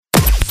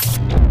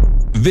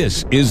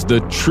This is the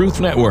Truth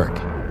Network.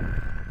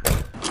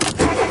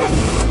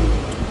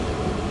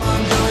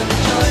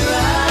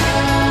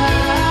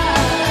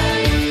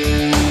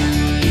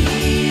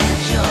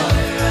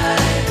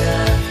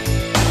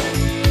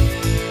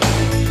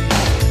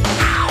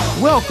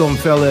 Welcome,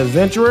 fellow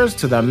adventurers,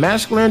 to the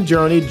Masculine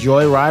Journey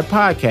Joyride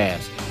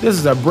Podcast. This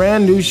is a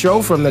brand new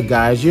show from the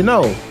guys you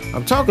know.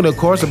 I'm talking, of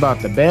course,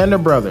 about the Band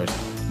of Brothers.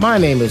 My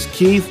name is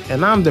Keith,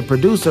 and I'm the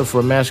producer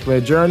for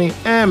Masculine Journey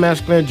and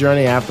Masculine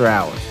Journey After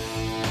Hours.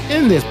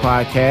 In this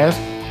podcast,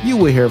 you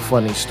will hear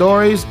funny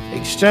stories,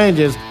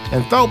 exchanges,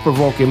 and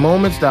thought-provoking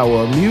moments that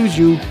will amuse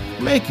you,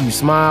 make you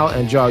smile,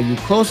 and draw you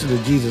closer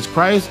to Jesus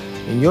Christ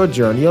in your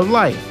journey of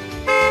life.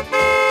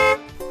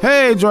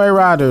 Hey,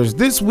 Joyriders!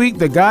 This week,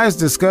 the guys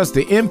discussed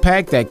the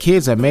impact that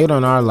kids have made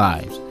on our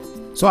lives.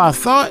 So I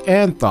thought,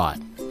 and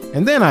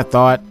then I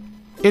thought,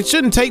 it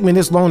shouldn't take me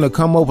this long to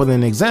come up with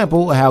an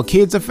example of how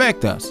kids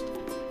affect us.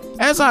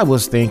 As I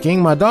was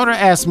thinking, my daughter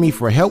asked me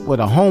for help with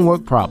a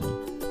homework problem.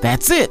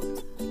 That's it!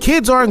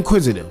 Kids are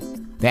inquisitive.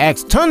 They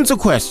ask tons of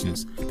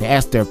questions. They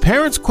ask their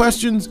parents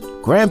questions,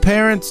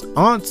 grandparents,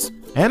 aunts,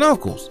 and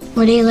uncles.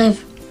 Where do you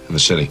live? In the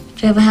city.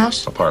 Do you have a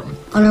house? Apartment.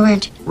 On a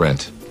rent?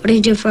 Rent. What do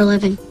you do for a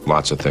living?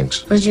 Lots of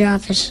things. Where's your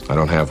office? I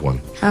don't have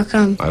one. How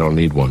come? I don't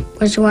need one.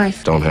 Where's your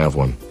wife? Don't have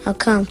one. How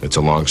come? It's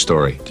a long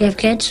story. Do you have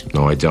kids?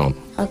 No, I don't.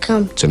 How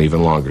come? It's an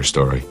even longer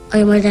story. Are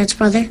you my dad's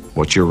brother?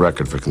 What's your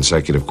record for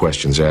consecutive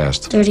questions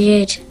asked?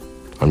 38.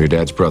 I'm your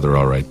dad's brother,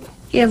 all right.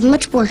 You have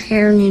much more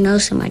hair on your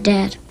nose than my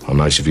dad. How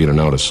nice of you to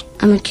notice.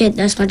 I'm a kid,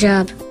 that's my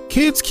job.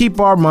 Kids keep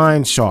our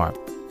minds sharp.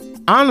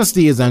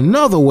 Honesty is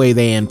another way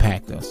they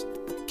impact us.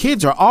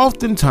 Kids are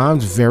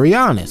oftentimes very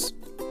honest,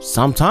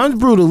 sometimes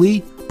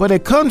brutally, but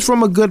it comes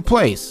from a good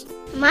place.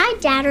 My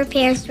dad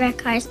repairs red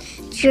cars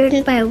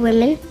driven by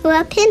women who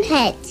are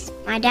pinheads.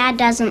 My dad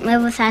doesn't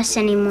live with us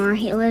anymore.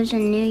 He lives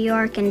in New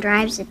York and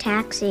drives a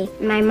taxi.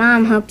 My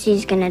mom hopes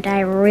he's gonna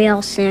die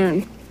real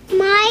soon.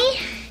 My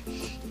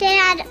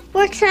dad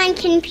works on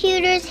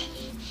computers,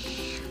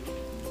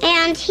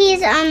 and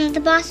he's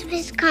the boss of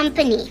his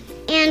company.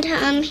 And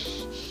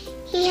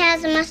he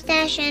has a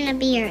mustache and a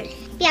beard.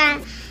 Yeah,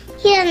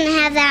 he doesn't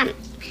have that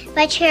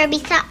much hair, and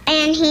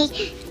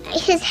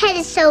his head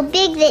is so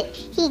big that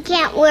he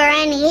can't wear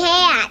any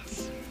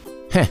hats.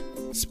 Heh,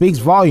 speaks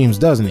volumes,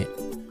 doesn't it?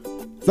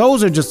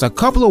 Those are just a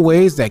couple of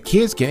ways that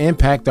kids can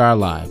impact our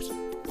lives.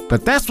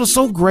 But that's what's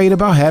so great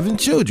about having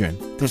children.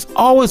 There's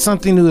always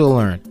something new to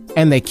learn,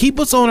 and they keep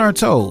us on our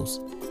toes.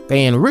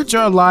 They enrich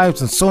our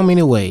lives in so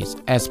many ways.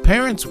 As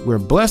parents, we're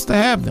blessed to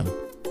have them,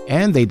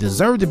 and they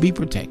deserve to be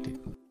protected.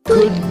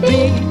 Could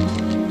be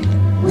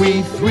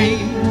we three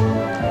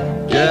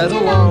get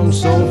along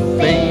so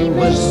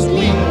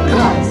famously,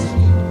 'Cause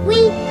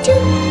we do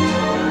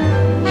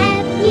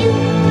have you.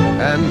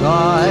 and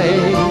I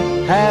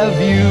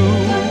have you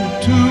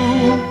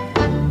too.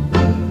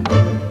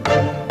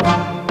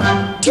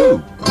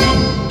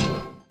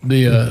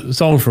 The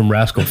song from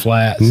Rascal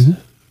Flatts,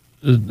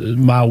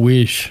 My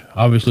Wish,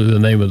 obviously the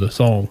name of the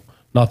song,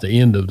 not the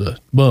end of the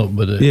bump,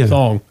 but the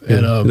song. Yeah,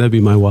 And, that'd be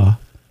my wah.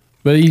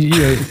 but he,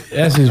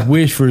 that's his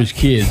wish for his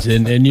kids,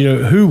 and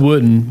who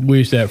wouldn't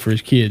wish that for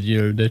his kids?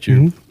 That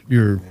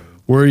your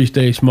worries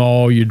stay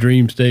small, your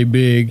dreams stay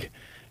big,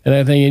 and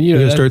that thing. And You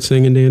gonna start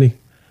singing, Danny?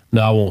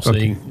 No, I won't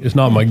sing. It's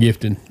not my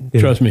gifting. Yeah.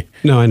 Trust me.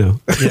 No, I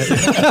know.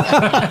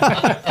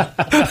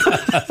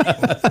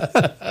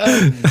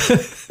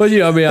 But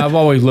I've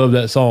always loved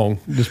that song,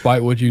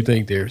 despite what you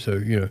think there.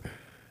 So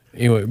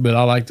anyway, but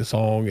I like the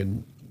song,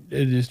 and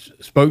it just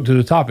spoke to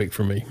the topic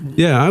for me.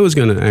 Yeah, I was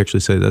going to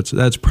actually say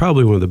that's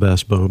probably one of the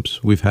best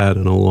bumps we've had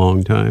in a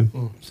long time.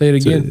 Say it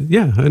again.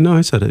 Yeah, I know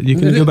I said it. You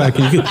can go back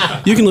and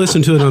you can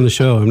listen to it on the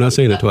show. I'm not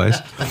saying it twice.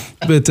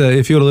 But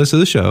if you want to listen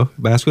to the show,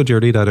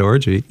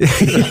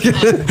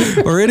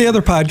 masculinejourney.org or any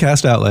other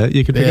podcast outlet,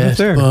 you can pick it up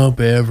there. Best bump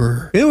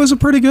ever. It was a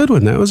pretty good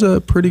one. That was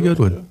a pretty good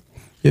one.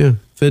 Yeah,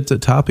 fits the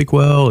topic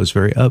well. It's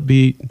very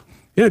upbeat.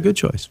 Yeah, good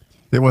choice.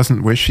 It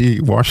wasn't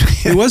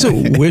wishy-washy. It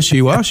wasn't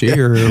wishy-washy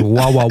or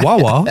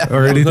wah-wah-wah-wah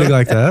or anything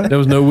like that. There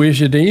was no wish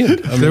at the end.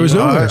 There was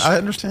no wish. I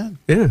understand.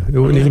 Yeah. It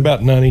was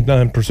about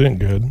 99%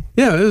 good.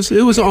 Yeah,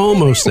 it was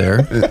almost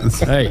there.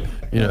 Hey,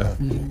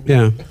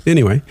 Yeah.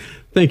 Anyway,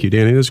 thank you,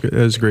 Danny. That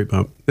was a great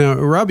bump. Now,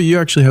 Robbie, you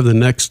actually have the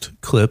next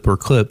clip or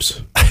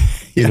clips.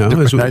 It's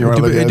kind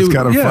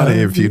of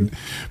funny. If you'd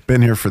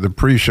been here for the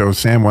pre-show,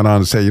 Sam went on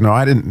to say,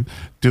 I didn't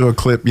do a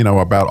clip,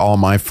 about all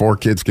my 4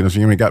 kids. You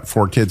only got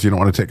 4 kids. You don't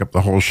want to take up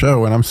the whole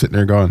show. And I'm sitting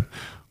there going,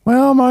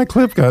 well, my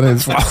clip got in.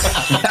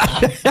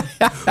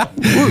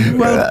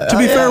 Well, to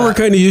be fair, we're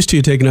kind of used to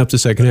you taking up the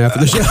second half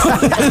of the show.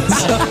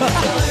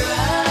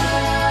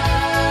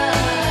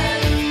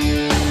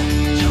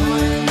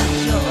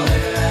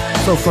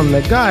 So from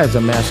the guys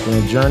of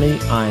Masculine Journey,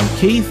 I'm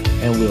Keith,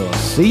 and we'll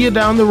see you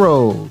down the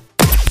road.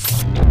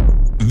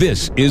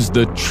 This is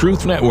the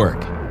Truth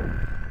Network.